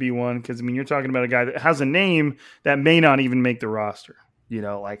 that could be one because I mean you're talking about a guy that has a name that may not even make the roster.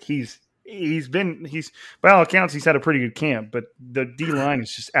 Like he's by all accounts he's had a pretty good camp, but the D line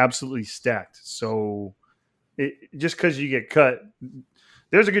is just absolutely stacked. So just because you get cut,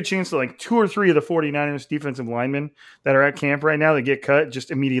 there's a good chance that like 2 or 3 of the 49ers defensive linemen that are at camp right now that get cut just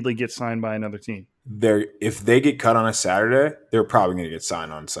immediately get signed by another team. If they get cut on a Saturday, they're probably going to get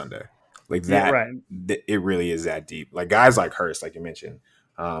signed on Sunday. Like that, Yeah, right. It really is that deep. Like guys like Hurst, like you mentioned.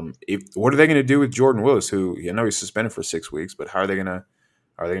 What are they going to do with Jordan Willis, who he's suspended for 6 weeks, but how are they going to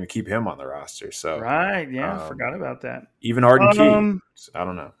keep him on the roster? So right, yeah, forgot about that. Even Arden Key, I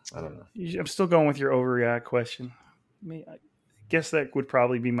don't know. I'm still going with your overreact question. I guess that would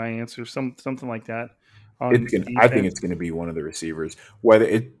probably be my answer. Something like that. I think it's going to be one of the receivers. Whether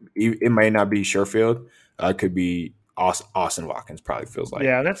it may not be Sherfield, it could be Austin Watkins. Probably feels like.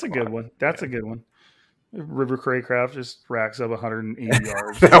 Yeah, that's a good one. That's a good one. River Craycraft just racks up 180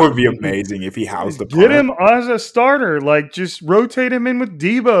 yards. That would be amazing if he housed the punt. Get him as a starter. Like, just rotate him in with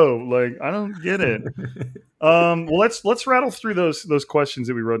Debo. Like, I don't get it. Well, let's rattle through those questions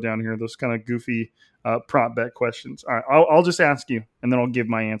that we wrote down here. Those kind of goofy prop bet questions. All right, I'll just ask you, and then I'll give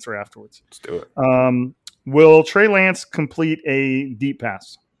my answer afterwards. Let's do it. Will Trey Lance complete a deep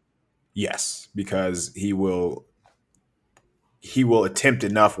pass? Yes, because he will attempt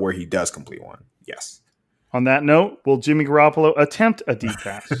enough where he does complete one. Yes. On that note, will Jimmy Garoppolo attempt a deep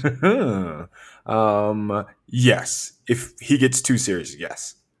pass? Yes. If he gets 2 series,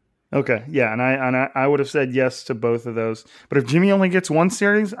 yes. Okay, yeah, and I would have said yes to both of those. But if Jimmy only gets 1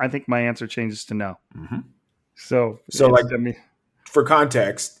 series, I think my answer changes to no. Mm-hmm. So for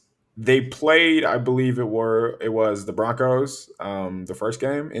context, they played, I believe it was the Broncos, the first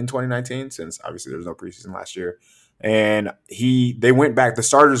game in 2019, since obviously there was no preseason last year, and the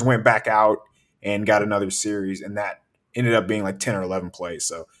starters went back out and got another series, and that ended up being like 10 or 11 plays.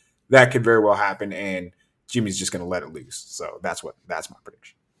 So that could very well happen, and Jimmy's just going to let it loose. So that's my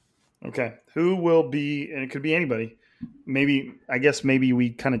prediction. Okay. Who will be, and it could be anybody. Maybe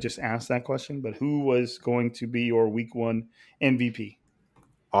we kind of just asked that question, but who was going to be your week 1 MVP?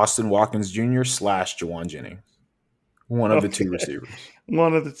 Austin Watkins Jr. / Jawan Jennings. One of the 2 receivers.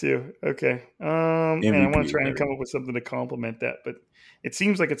 One of the 2. Okay. MVP, and I want to try and come up with something to complement that, but it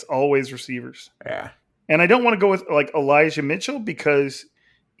seems like it's always receivers. Yeah. And I don't want to go with like Elijah Mitchell because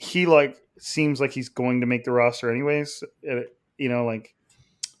he seems like he's going to make the roster anyways. I'm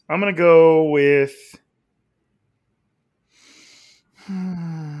going to go with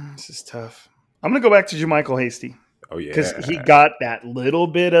this is tough. I'm going to go back to JaMycal Hasty. Oh, yeah. Because he got that little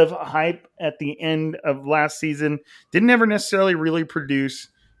bit of hype at the end of last season. Didn't ever necessarily really produce,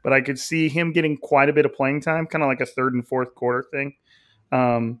 but I could see him getting quite a bit of playing time, kind of like a 3rd and 4th quarter thing,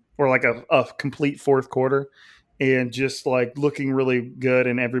 or like a complete 4th quarter, and just like looking really good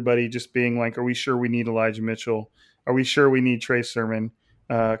and everybody just being like, are we sure we need Elijah Mitchell? Are we sure we need Trey Sermon?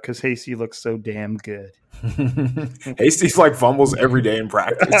 Because Hasty looks so damn good. Hasty's like fumbles every day in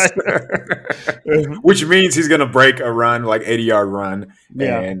practice, which means he's going to break a run, like 80-yard run,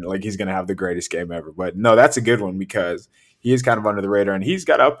 and like he's going to have the greatest game ever. But no, that's a good one because he is kind of under the radar, and he's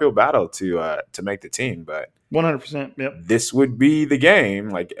got an uphill battle to make the team. But 100%, yep. This would be the game.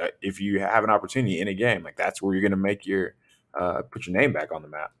 Like if you have an opportunity in a game, like that's where you're going to make your put your name back on the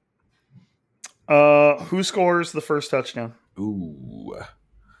map. Who scores the first touchdown? Ooh.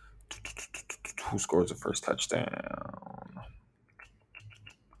 Who scores the first touchdown?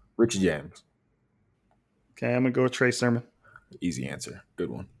 Richie James. Okay, I'm going to go with Trey Sermon. Easy answer. Good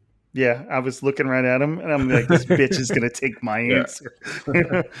one. Yeah, I was looking right at him, and I'm like, this bitch is going to take my answer.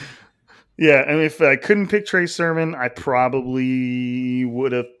 Yeah, and if I couldn't pick Trey Sermon, I probably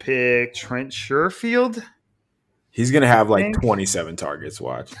would have picked Trent Sherfield. He's going to have like 27 targets,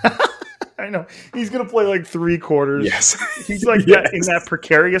 watch. I know. He's going to play like 3 quarters. Yes. He's like that, in that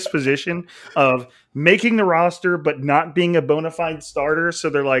precarious position of making the roster but not being a bona fide starter. So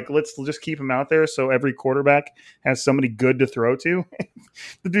they're like, let's just keep him out there so every quarterback has somebody good to throw to.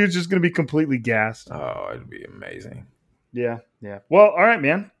 The dude's just going to be completely gassed. Oh, it'd be amazing. Yeah. Well, all right,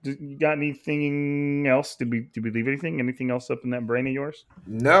 man. You got anything else? Did we leave anything? Anything else up in that brain of yours?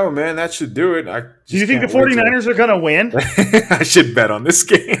 No, man. That should do it. Do you think the 49ers are going to win? I should bet on this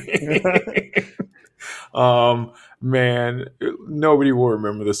game. Man, nobody will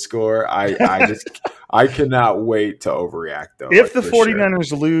remember the score. I cannot wait to overreact, though. If the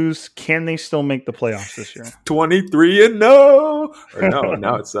 49ers lose, can they still make the playoffs this year? 23-0. Or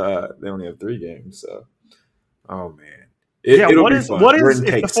no, it's they only have 3 games, so. Oh, man. What is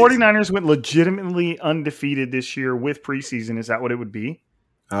if the 49ers went legitimately undefeated this year with preseason? Is that what it would be?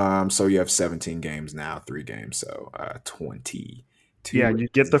 So you have 17 games now, 3 games, so 20. You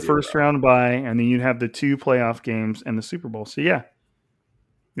get the first round bye, and then you'd have the 2 playoff games and the Super Bowl. So, yeah,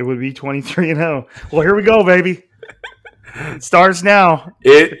 it would be 23-0. Well, here we go, baby. It starts now.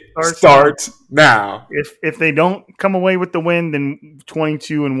 It starts now. If they don't come away with the win, then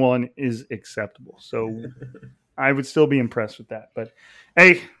 22-1 is acceptable. So I would still be impressed with that. But,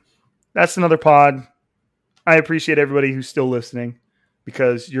 hey, that's another pod. I appreciate everybody who's still listening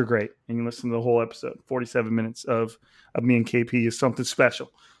because you're great. And you listen to the whole episode. 47 minutes of me and KP is something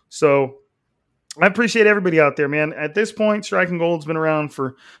special. So I appreciate everybody out there, man. At this point, Striking Gold's been around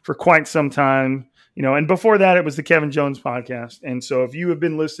for quite some time. And before that, it was the Kevin Jones podcast. And so if you have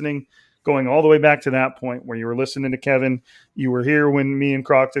been listening, going all the way back to that point where you were listening to Kevin, you were here when me and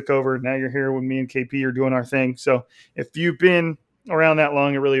Croc took over. Now you're here when me and KP are doing our thing. So if you've been around that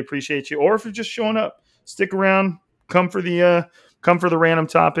long, I really appreciate you. Or if you're just showing up, stick around, come for the random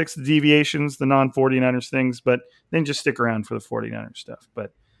topics, the deviations, the non-49ers things, but then just stick around for the 49ers stuff.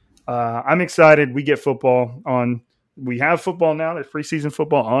 But I'm excited. We get football on. We have football now. There's preseason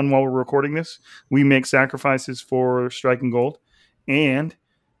football on while we're recording this. We make sacrifices for Striking Gold. And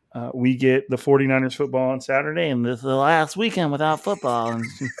we get the 49ers football on Saturday. And this is the last weekend without football.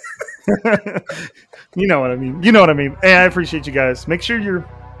 You know what I mean. Hey, I appreciate you guys. Make sure you're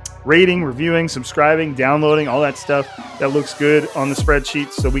rating, reviewing, subscribing, downloading, all that stuff that looks good on the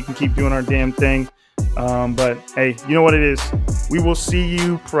spreadsheet so we can keep doing our damn thing. But, hey, you know what it is. We will see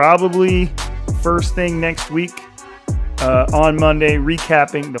you probably first thing next week. On Monday,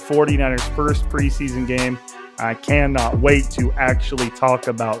 recapping the 49ers' first preseason game. I cannot wait to actually talk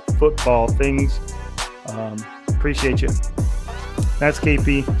about football things. Appreciate you. That's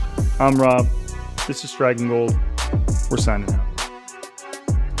KP. I'm Rob. This is Striking Gold. We're signing out.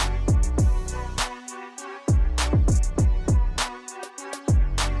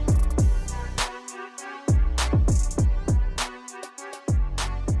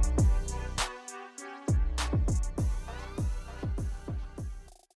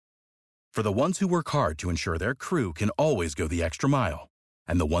 For the ones who work hard to ensure their crew can always go the extra mile,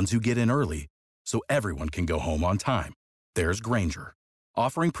 and the ones who get in early so everyone can go home on time, there's Grainger,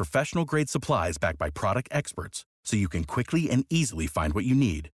 offering professional-grade supplies backed by product experts so you can quickly and easily find what you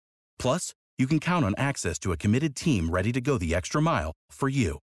need. Plus, you can count on access to a committed team ready to go the extra mile for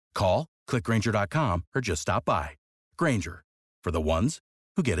you. Call, click Grainger.com, or just stop by. Grainger, for the ones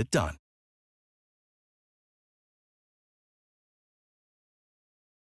who get it done.